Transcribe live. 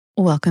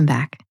Welcome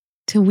back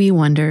to We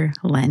Wonder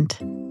Lent.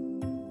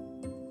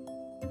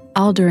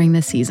 All during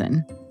this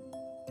season,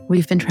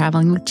 we've been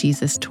traveling with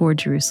Jesus toward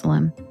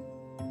Jerusalem,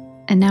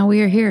 and now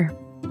we are here.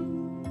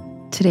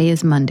 Today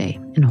is Monday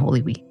in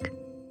Holy Week.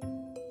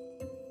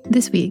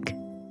 This week,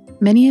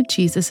 many of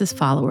Jesus'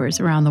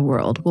 followers around the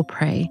world will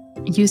pray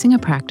using a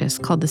practice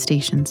called the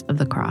Stations of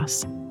the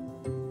Cross.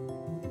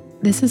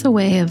 This is a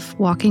way of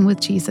walking with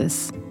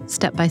Jesus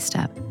step by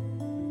step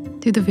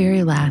through the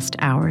very last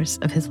hours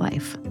of his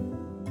life.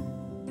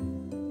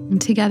 And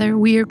together,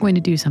 we are going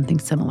to do something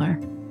similar.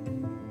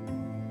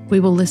 We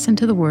will listen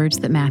to the words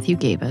that Matthew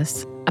gave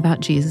us about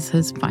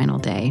Jesus' final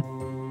day,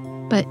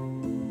 but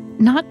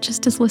not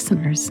just as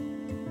listeners.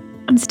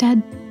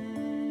 Instead,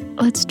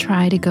 let's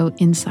try to go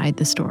inside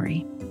the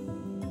story.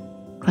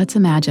 Let's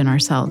imagine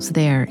ourselves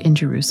there in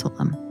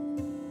Jerusalem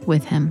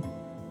with him.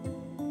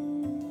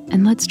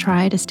 And let's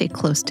try to stay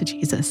close to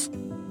Jesus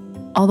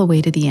all the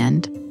way to the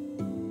end,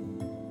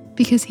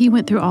 because he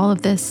went through all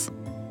of this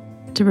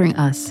to bring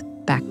us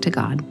back to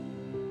God.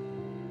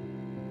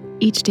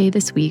 Each day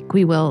this week,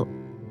 we will,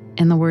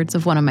 in the words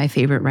of one of my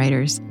favorite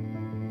writers,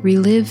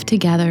 relive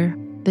together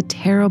the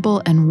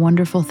terrible and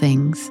wonderful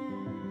things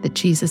that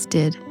Jesus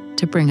did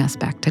to bring us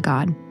back to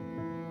God.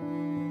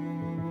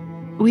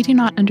 We do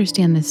not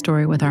understand this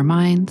story with our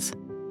minds,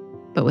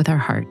 but with our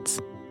hearts.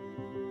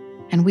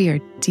 And we are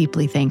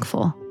deeply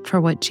thankful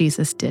for what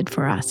Jesus did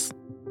for us.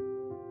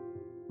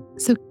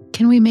 So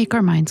can we make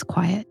our minds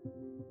quiet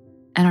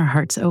and our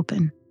hearts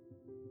open?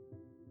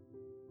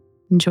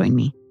 And join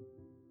me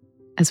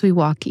as we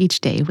walk each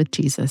day with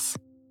Jesus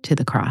to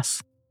the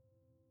cross.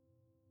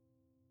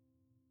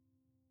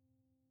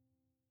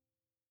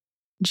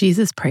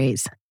 Jesus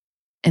prays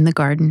in the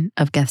Garden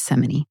of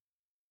Gethsemane.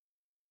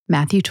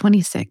 Matthew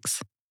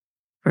 26,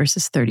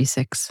 verses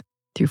 36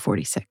 through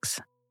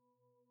 46.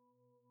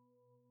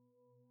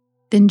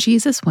 Then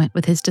Jesus went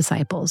with his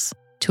disciples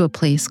to a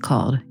place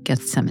called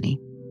Gethsemane.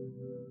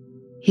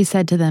 He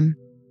said to them,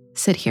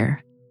 "Sit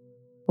here,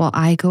 while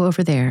I go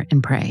over there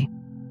and pray."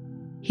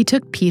 He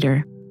took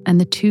Peter and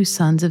the 2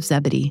 sons of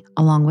Zebedee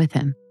along with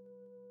him.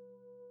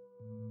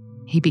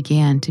 He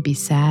began to be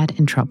sad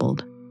and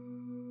troubled.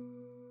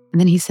 And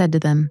then he said to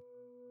them,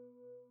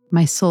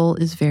 "My soul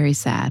is very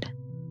sad.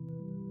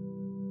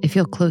 I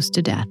feel close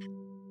to death.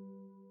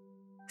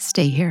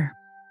 Stay here.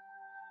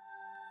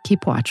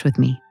 Keep watch with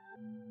me."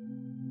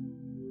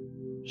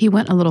 He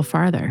went a little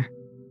farther.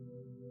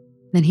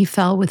 Then he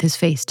fell with his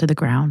face to the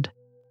ground.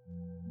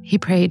 He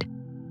prayed,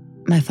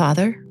 "My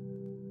Father,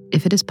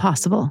 if it is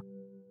possible,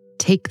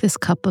 take this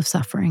cup of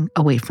suffering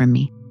away from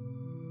me.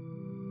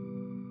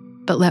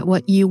 But let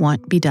what you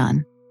want be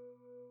done,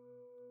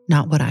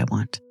 not what I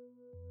want."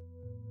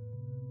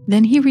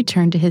 Then he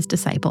returned to his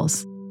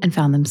disciples and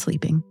found them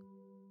sleeping.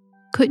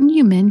 "Couldn't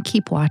you men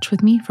keep watch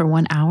with me for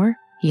 1 hour?"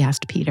 he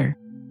asked Peter.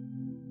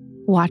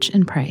 "Watch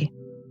and pray.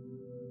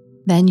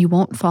 Then you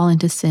won't fall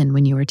into sin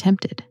when you are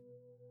tempted.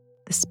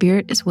 The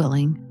spirit is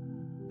willing,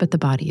 but the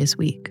body is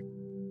weak."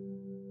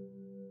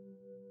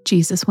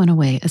 Jesus went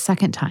away a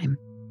second time.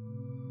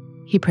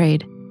 He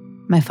prayed,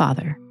 "My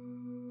Father,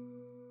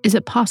 is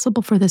it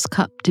possible for this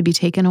cup to be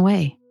taken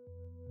away?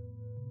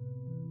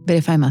 But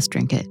if I must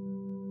drink it,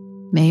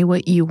 may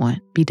what you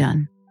want be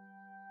done."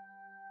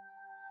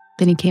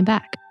 Then he came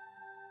back.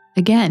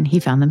 Again,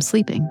 he found them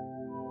sleeping.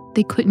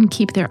 They couldn't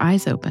keep their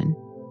eyes open.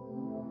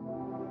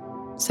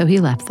 So he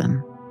left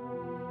them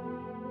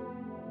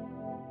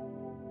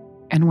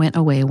and went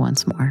away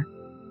once more.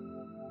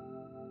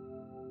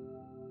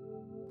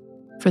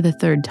 For the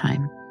 3rd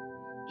time,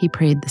 he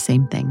prayed the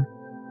same thing.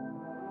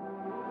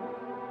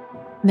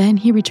 Then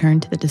he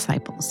returned to the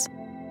disciples.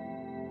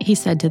 He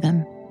said to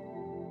them,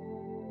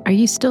 "Are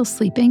you still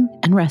sleeping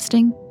and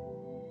resting?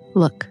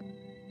 Look,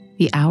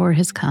 the hour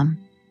has come.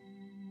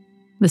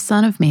 The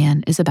Son of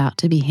Man is about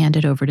to be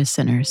handed over to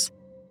sinners.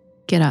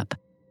 Get up,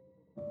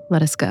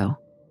 let us go.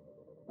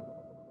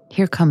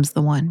 Here comes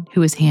the one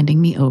who is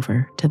handing me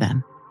over to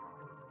them."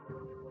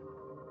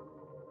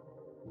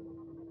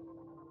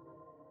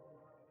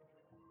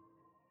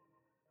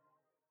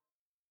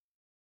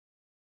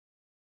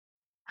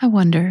 I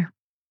wonder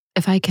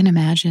if I can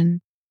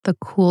imagine the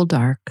cool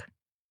dark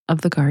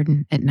of the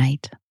garden at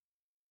night.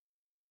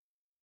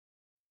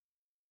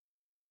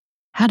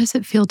 How does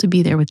it feel to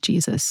be there with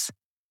Jesus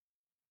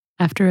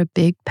after a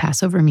big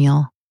Passover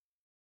meal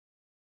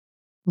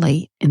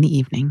late in the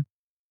evening?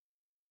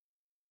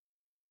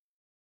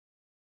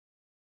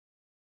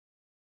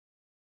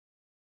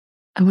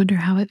 I wonder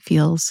how it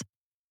feels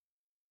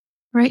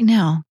right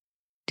now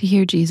to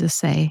hear Jesus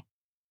say,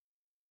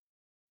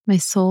 "My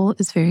soul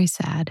is very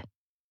sad.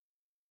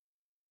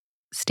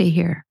 Stay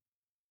here.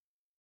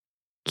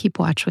 Keep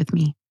watch with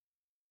me."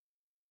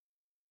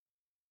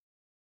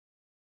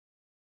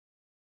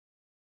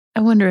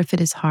 I wonder if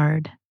it is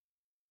hard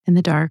in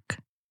the dark,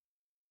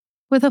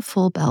 with a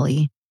full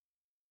belly,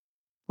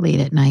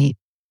 late at night,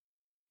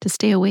 to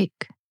stay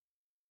awake,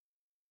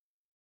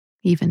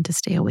 even to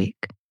stay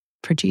awake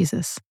for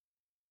Jesus.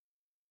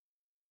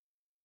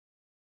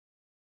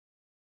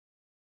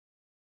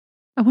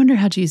 I wonder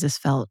how Jesus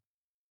felt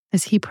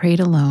as he prayed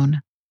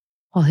alone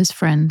while his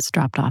friends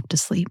dropped off to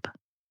sleep.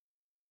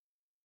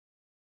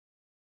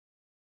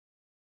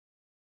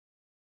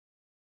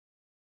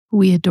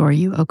 We adore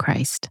you, O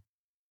Christ,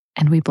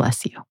 and we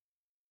bless you.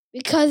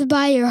 Because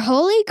by your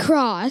holy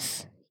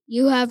cross,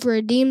 you have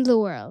redeemed the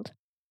world.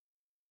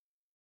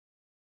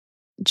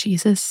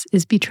 Jesus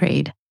is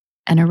betrayed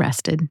and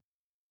arrested.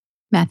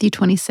 Matthew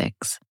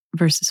 26,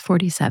 verses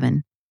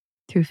 47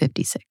 through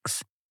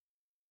 56.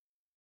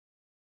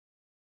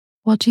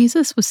 While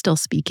Jesus was still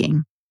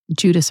speaking,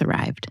 Judas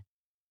arrived.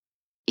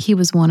 He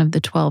was one of the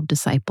 12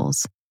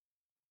 disciples.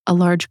 A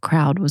large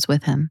crowd was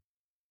with him.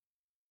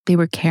 They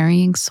were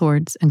carrying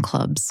swords and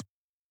clubs.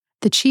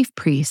 The chief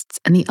priests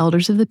and the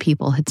elders of the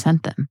people had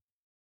sent them.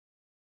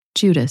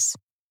 Judas,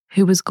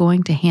 who was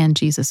going to hand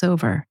Jesus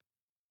over,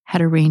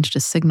 had arranged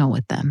a signal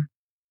with them.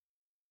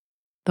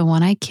 "The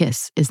one I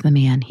kiss is the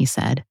man," he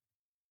said.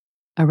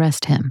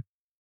 "Arrest him."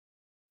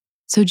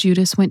 So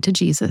Judas went to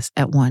Jesus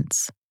at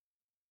once.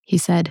 He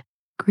said,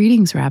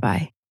 "Greetings,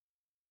 Rabbi,"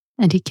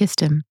 and he kissed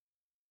him.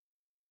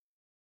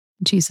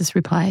 Jesus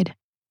replied,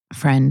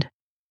 "Friend,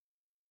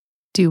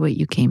 do what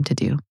you came to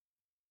do."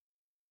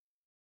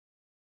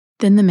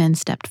 Then the men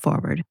stepped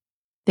forward.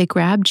 They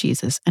grabbed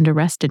Jesus and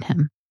arrested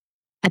him.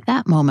 At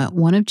that moment,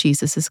 one of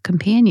Jesus'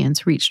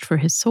 companions reached for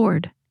his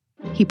sword.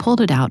 He pulled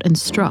it out and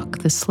struck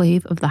the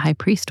slave of the high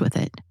priest with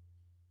it.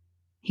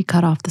 He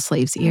cut off the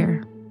slave's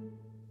ear.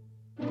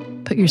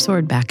 "Put your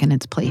sword back in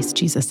its place,"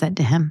 Jesus said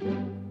to him.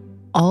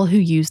 "All who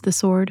use the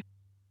sword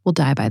will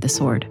die by the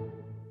sword.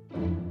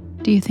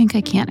 Do you think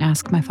I can't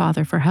ask my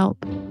Father for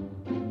help?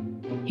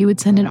 He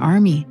would send an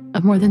army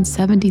of more than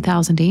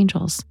 70,000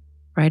 angels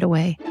right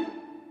away.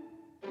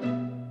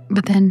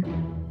 But then,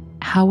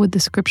 how would the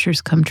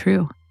scriptures come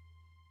true?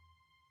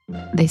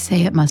 They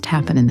say it must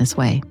happen in this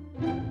way."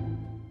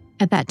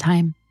 At that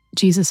time,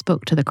 Jesus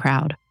spoke to the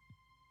crowd.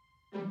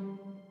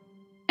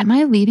 "Am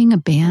I leading a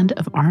band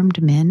of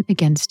armed men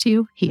against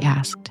you?" he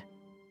asked.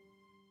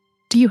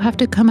 "Do you have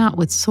to come out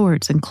with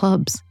swords and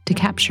clubs to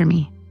capture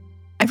me?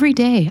 Every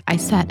day I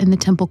sat in the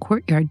temple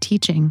courtyard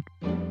teaching,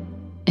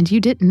 and you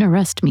didn't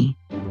arrest me.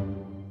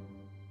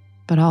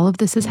 But all of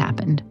this has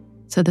happened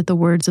so that the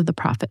words of the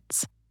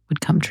prophets would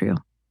come true."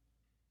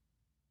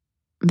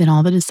 Then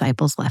all the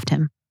disciples left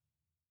him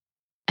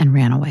and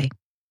ran away.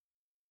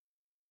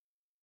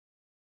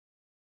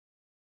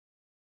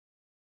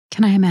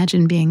 Can I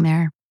imagine being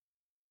there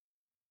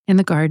in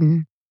the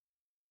garden,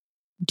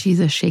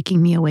 Jesus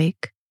shaking me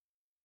awake?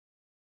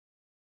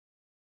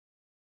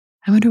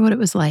 I wonder what it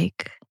was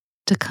like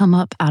to come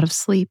up out of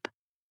sleep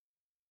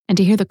and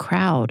to hear the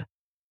crowd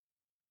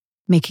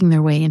making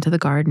their way into the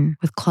garden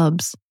with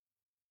clubs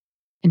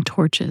and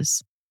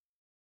torches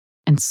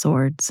and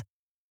swords.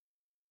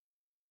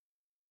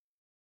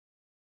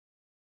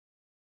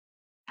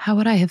 How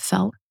would I have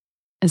felt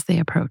as they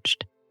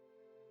approached?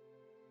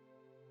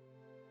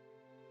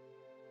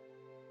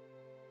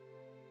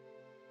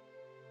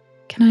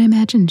 Can I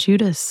imagine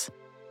Judas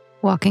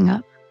walking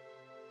up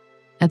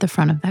at the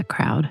front of that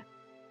crowd?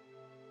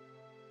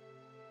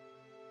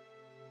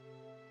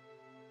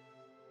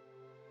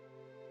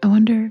 I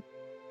wonder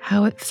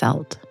how it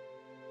felt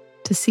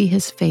to see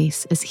his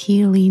face as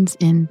he leans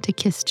in to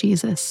kiss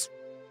Jesus.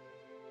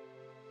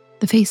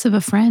 The face of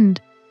a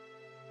friend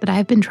that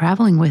I've been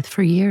traveling with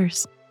for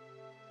years.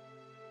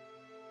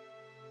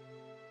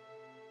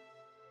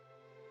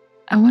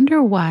 I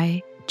wonder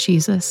why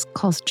Jesus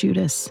calls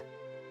Judas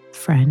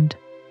friend.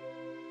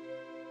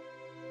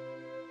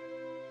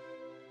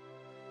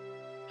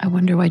 I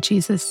wonder why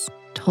Jesus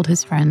told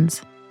his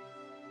friends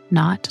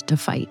not to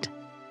fight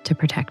to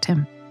protect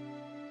him.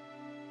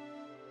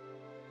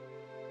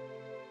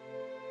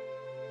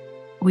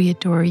 We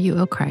adore you,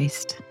 O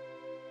Christ,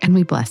 and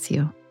we bless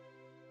you.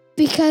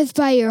 Because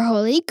by your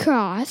holy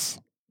cross,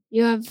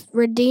 you have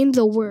redeemed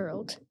the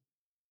world.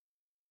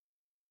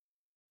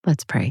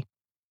 Let's pray.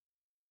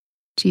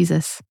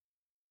 Jesus,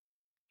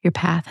 your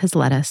path has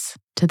led us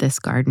to this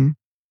garden.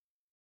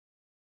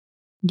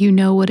 You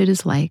know what it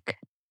is like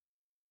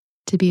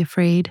to be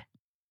afraid,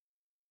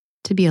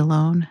 to be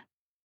alone,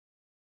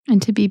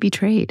 and to be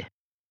betrayed.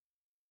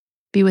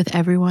 Be with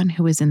everyone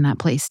who is in that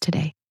place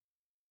today.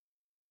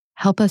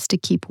 Help us to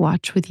keep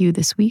watch with you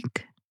this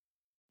week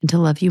and to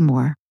love you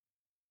more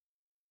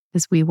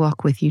as we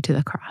walk with you to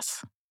the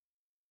cross.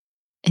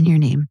 In your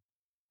name,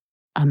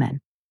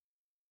 amen.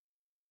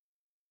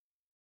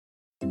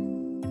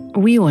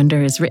 We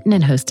Wonder is written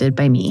and hosted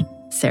by me,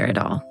 Sarah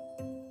Dahl.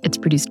 It's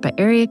produced by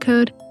Area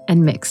Code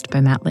and mixed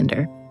by Matt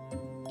Linder.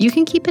 You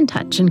can keep in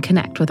touch and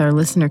connect with our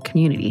listener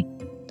community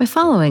by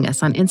following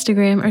us on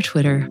Instagram or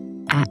Twitter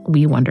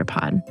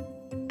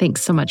 @WeWonderPod.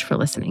 Thanks so much for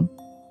listening,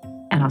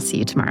 and I'll see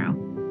you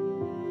tomorrow.